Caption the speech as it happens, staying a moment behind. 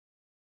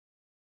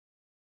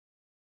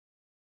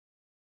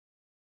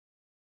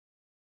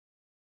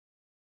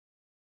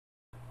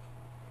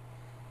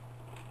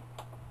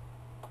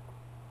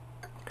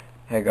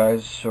Hey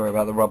guys, sorry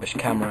about the rubbish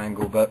camera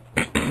angle, but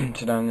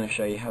today I'm going to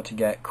show you how to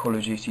get Call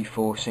of Duty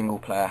 4 single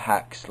player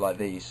hacks like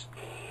these.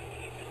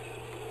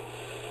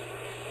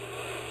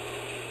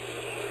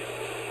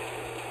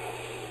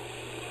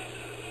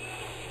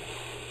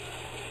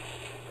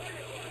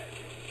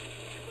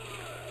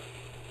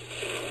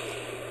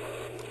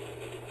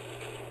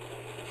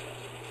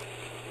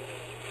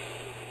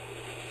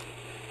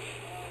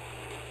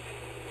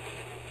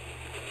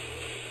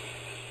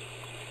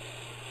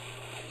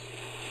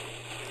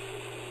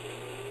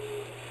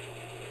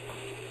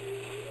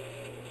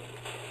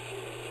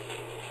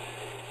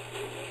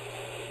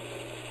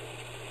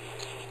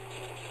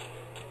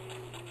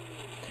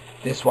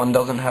 This one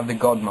doesn't have the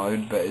God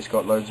mode, but it's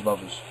got loads of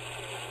others.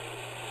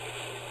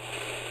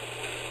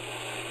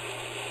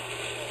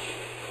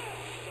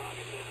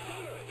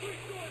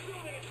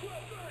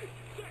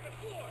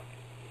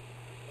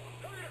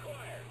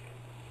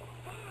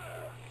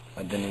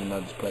 I didn't even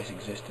know this place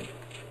existed.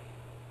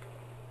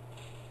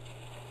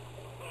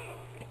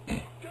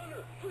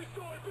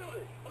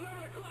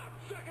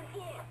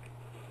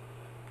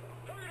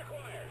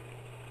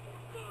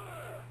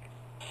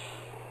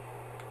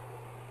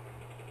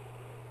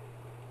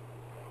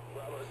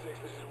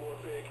 This is War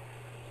Big. Are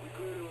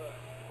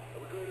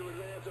we clear to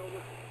advance,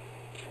 over?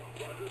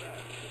 Roger that.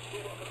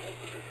 Move up and hold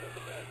position at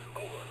the bend.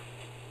 Over.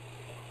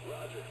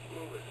 Roger,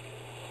 move it.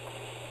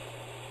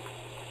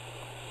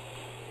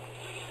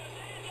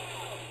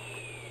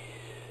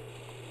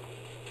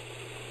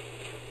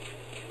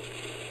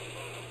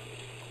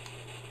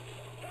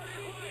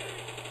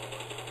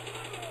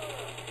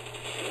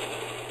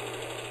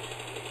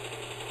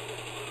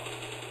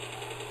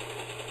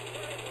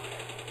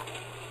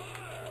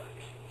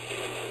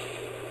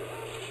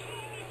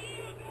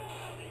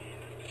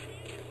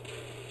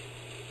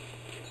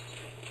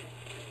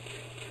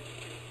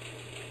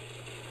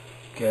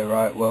 Okay,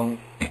 right, well,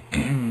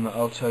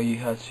 I'll tell you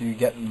how to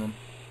get them then.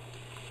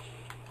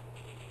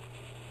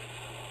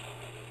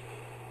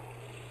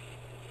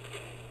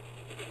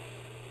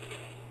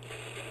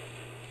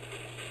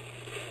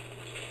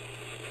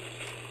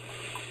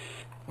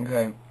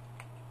 Okay.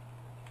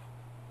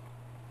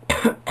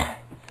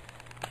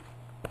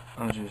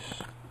 I'll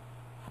just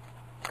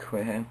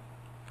quit here.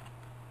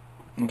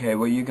 Okay,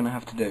 what you're gonna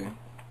have to do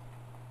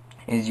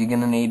is you're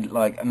gonna need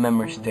like a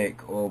memory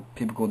stick, or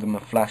people call them a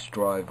flash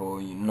drive,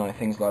 or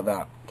things like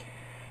that.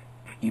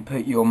 You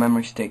put your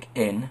memory stick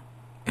in.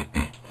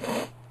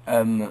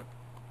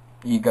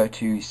 You go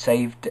to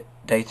save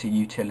data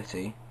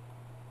utility.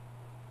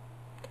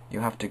 You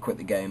have to quit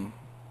the game.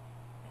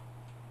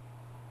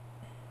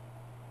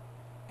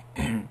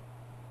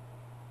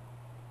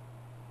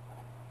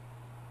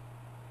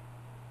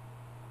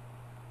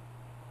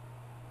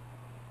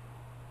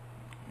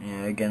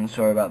 Yeah, again,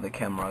 sorry about the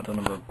camera. I don't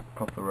have a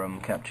proper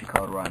capture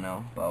card right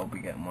now, but I'll be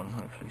getting one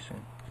hopefully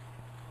soon.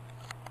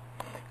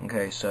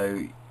 Okay,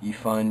 so you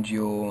find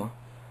your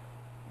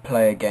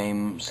player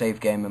game, save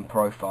game and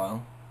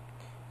profile.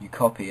 You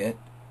copy it,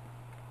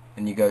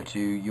 and you go to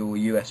your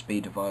USB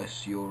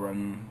device, your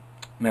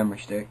memory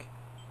stick.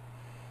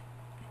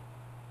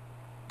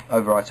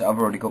 Overwrite it. I've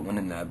already got one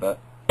in there, but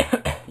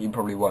you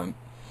probably won't.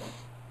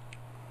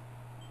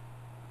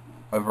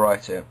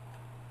 Overwrite it,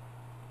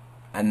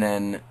 and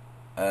then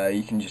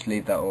you can just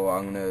leave that, or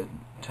I'm going to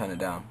turn it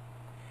down.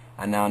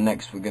 And now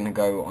next we're going to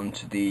go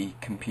onto the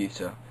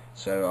computer,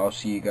 so I'll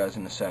see you guys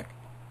in a sec.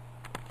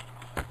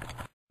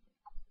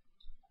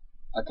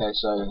 Okay,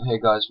 so hey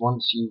guys,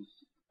 once you've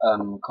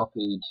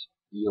copied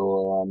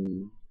your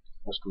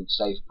what's called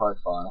save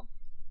profile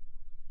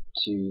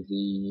to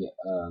the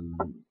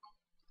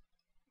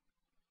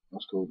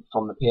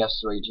from the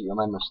PS3 to your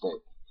memory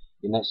stick,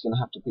 you're next going to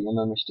have to put your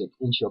memory stick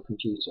into your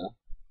computer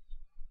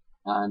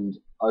and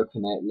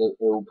open it. It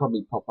will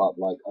probably pop up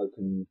like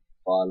open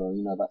file, or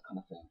that kind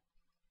of thing.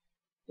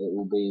 It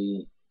will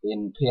be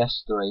in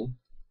PS3,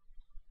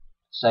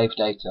 save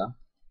data,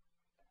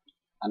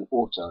 and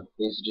auto.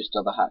 These are just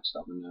other hacks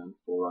that I'm doing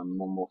for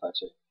Modern Warfare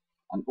 2.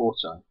 And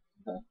auto.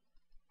 Okay.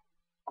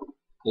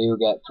 Here you'll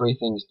get three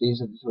things.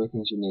 These are the three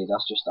things you need.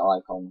 That's just the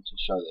icon to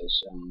show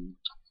this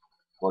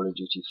Call of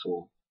Duty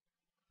 4.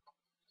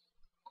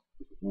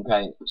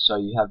 Okay, so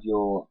you have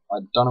your, I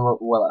don't know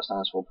what that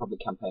stands for, probably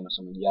campaign or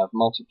something. You have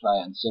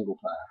multiplayer and single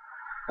player.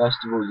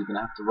 First of all, you're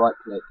going to have to right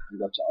click and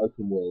go to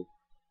open with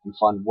and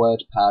find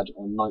WordPad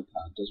or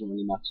Notepad, doesn't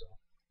really matter.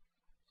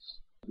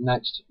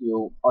 Next,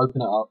 you'll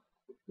open it up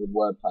with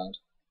WordPad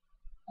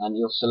and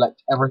you'll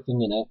select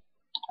everything in it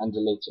and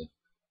delete it.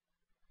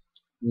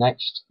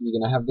 Next, you're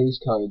going to have these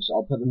codes.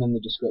 I'll put them in the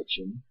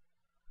description.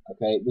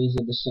 Okay, these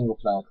are the single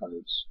player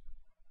codes.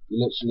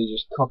 You literally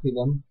just copy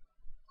them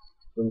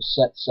from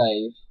set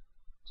save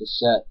to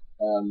set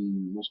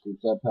what's called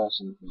third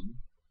person thing.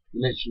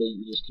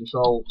 You just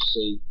Control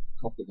C,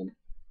 copy them.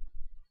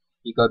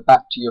 You go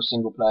back to your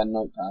single player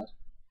notepad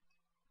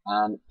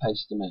and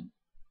paste them in.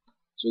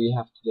 So you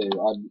have to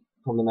do, I'd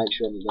probably make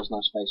sure that there's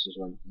no spaces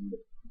or anything, but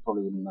it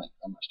probably wouldn't make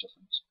that much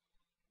difference.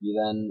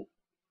 You then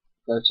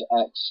go to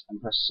X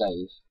and press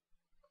save.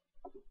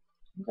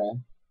 Okay.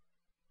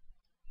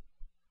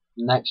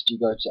 Next you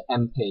go to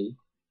MP,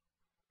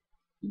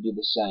 you do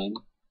the same,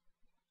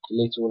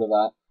 delete all of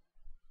that,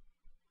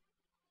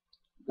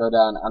 go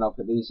down, and I'll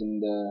put these in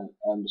the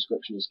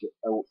description as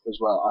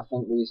well. I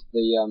think these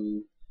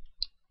the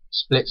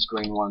split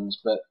screen ones,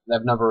 but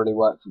they've never really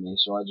worked for me,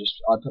 so I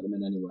put them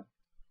in anyway.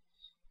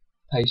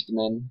 Paste them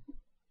in,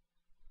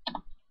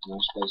 no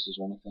spaces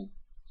or anything,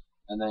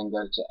 and then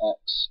go to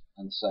X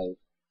and save.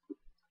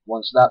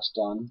 Once that's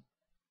done,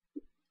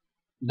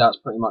 that's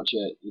pretty much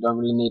it. You don't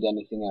really need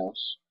anything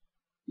else.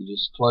 You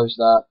just close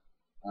that,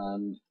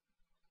 and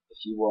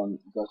if you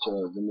want, go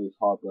to remove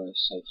hardware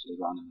safely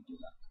run and do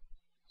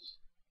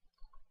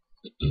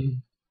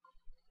that.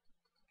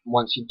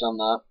 Once you've done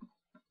that,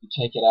 you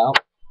take it out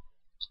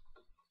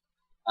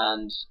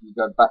and you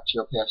go back to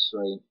your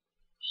PS3.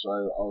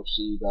 So I'll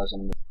see you guys in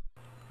a minute.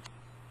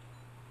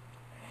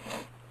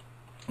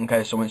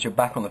 Okay, so once you're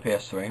back on the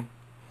PS3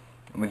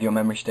 with your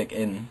memory stick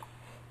in,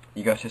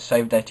 you go to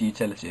save data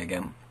utility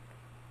again,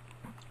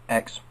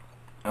 X,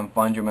 and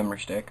find your memory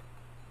stick.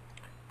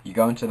 You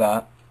go into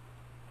that,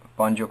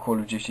 find your Call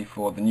of Duty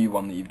 4, the new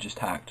one that you've just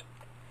hacked.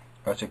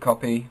 Go to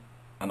copy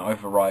and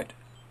overwrite.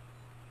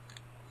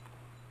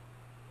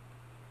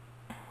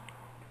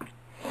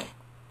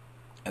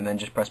 And then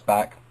just press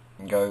back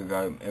and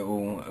go. It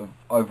will have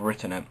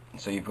overwritten it,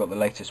 so you've got the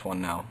latest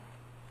one now.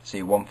 See,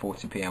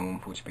 1:40 PM,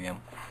 1:40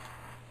 PM.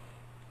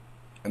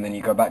 And then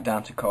you go back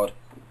down to COD.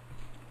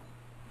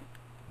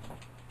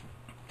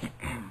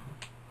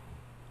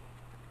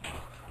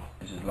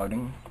 This is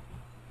loading.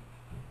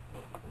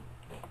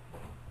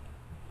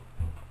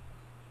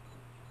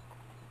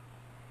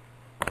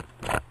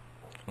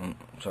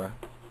 Sorry.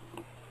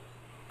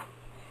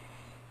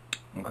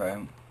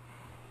 Okay.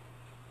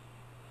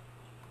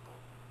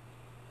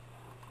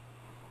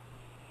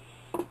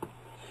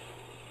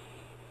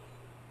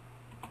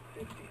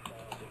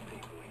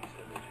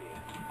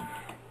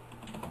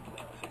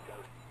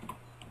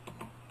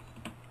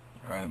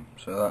 Right,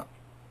 so that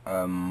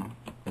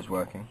is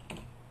working.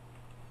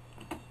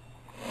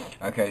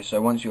 Okay,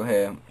 so once you're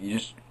here, you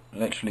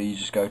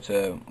just go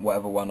to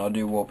whatever one. I'll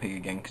do War Pig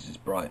again because it's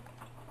bright.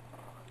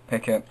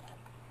 Pick it,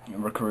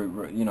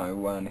 recruit, you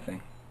know,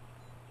 anything.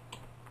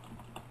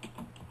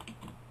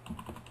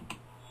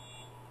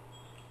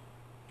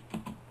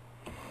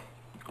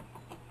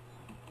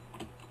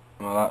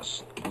 Well,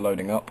 that's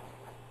loading up.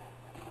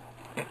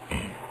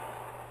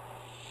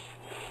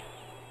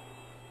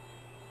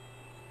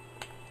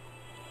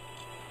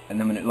 And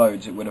then when it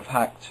loads, it would have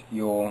hacked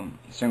your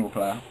single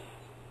player.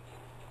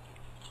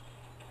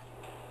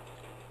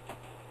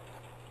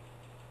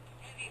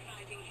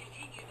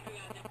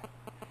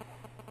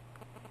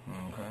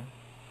 Okay.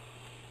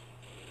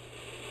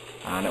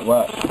 And it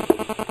worked.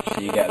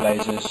 So you get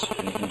lasers,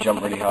 and you can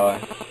jump really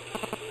high.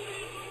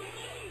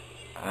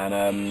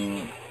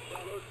 And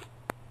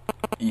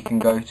you can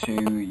go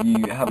to,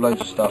 you have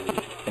loads of stuff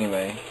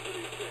anyway.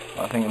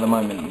 I think at the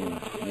moment,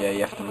 yeah,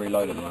 you have to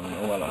reload at the moment.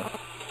 Oh, hello.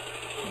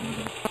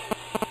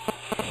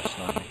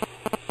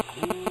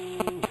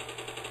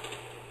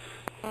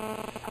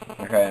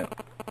 Okay,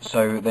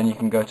 so then you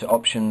can go to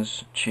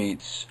options,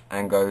 cheats,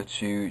 and go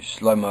to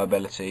slow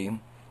mobility.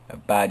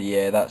 Bad,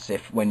 yeah, that's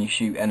if when you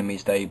shoot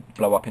enemies they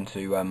blow up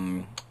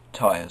into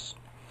tyres.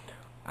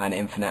 And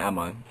infinite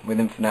ammo. With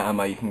infinite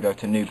ammo you can go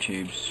to noob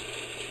tubes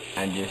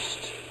and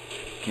just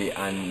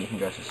and you can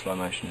go to slow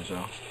motion as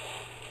well.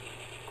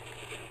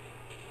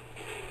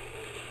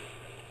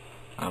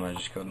 I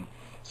just got them.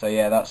 So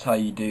yeah, that's how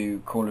you do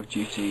Call of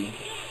Duty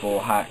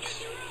 4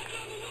 hacks.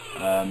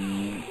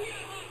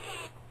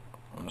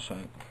 One sec.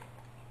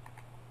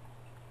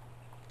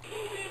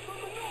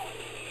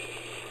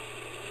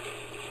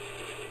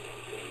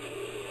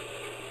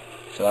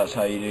 So that's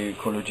how you do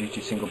Call of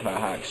Duty single player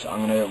hacks.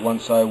 I'm gonna,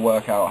 once I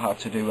work out how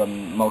to do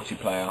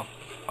multiplayer,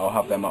 I'll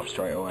have them up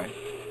straight away.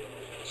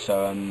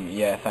 So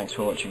yeah, thanks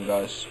for watching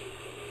guys,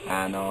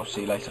 and I'll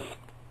see you later.